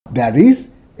there is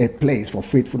a place for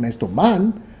faithfulness to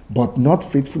man, but not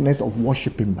faithfulness of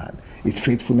worshiping man. It's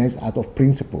faithfulness out of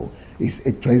principle. It's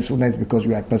a faithfulness because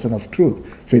you are a person of truth.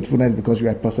 Faithfulness because you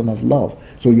are a person of love.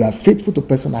 So you are faithful to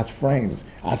person as friends,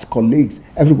 as colleagues.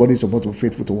 Everybody is supposed to be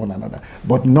faithful to one another.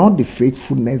 But not the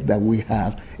faithfulness that we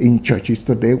have in churches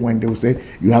today, when they will say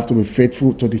you have to be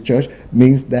faithful to the church,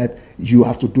 means that you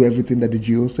have to do everything that the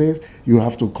GO says. You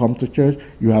have to come to church.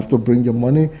 You have to bring your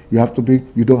money. You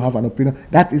don't have an opinion.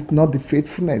 That is not the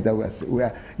faithfulness that we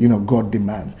are, God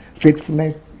demands.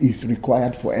 Faithfulness is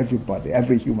required for everybody,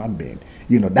 every human being.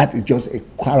 That is just a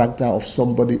character of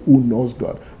somebody who knows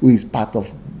God, who is part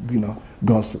of,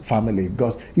 God's family.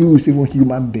 Who is even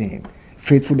human being.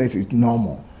 Faithfulness is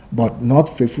normal, but not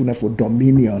faithfulness for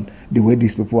dominion the way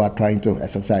these people are trying to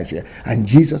exercise here. And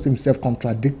Jesus himself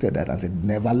contradicted that and said,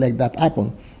 never let that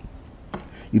happen.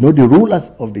 The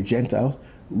rulers of the Gentiles,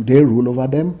 they rule over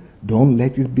them. Don't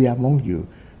let it be among you.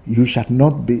 You shall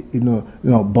not be,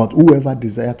 but whoever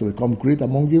desires to become great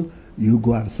among you, you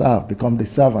go and serve, become the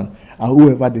servant. And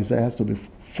whoever desires to be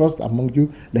first among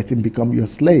you, let him become your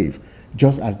slave.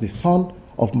 Just as the Son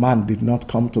of Man did not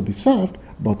come to be served,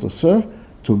 but to serve,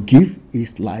 to give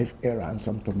his life a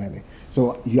ransom to many.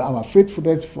 So our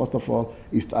faithfulness, first of all,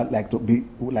 is to be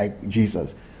like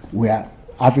Jesus. We are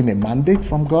having a mandate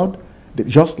from God,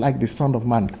 just like the Son of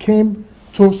Man came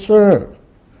to serve.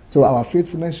 So our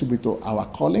faithfulness should be to our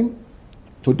calling,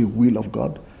 to the will of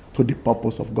God, to the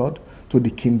purpose of God, to the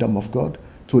kingdom of God,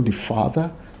 to the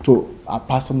Father, to our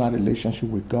personal relationship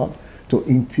with God, to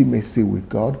intimacy with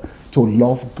God, to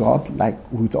love God like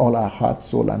with all our heart,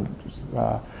 soul,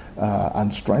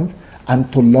 and strength,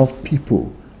 and to love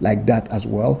people like that as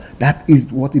well. That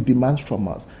is what it demands from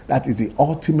us. That is the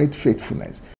ultimate faithfulness.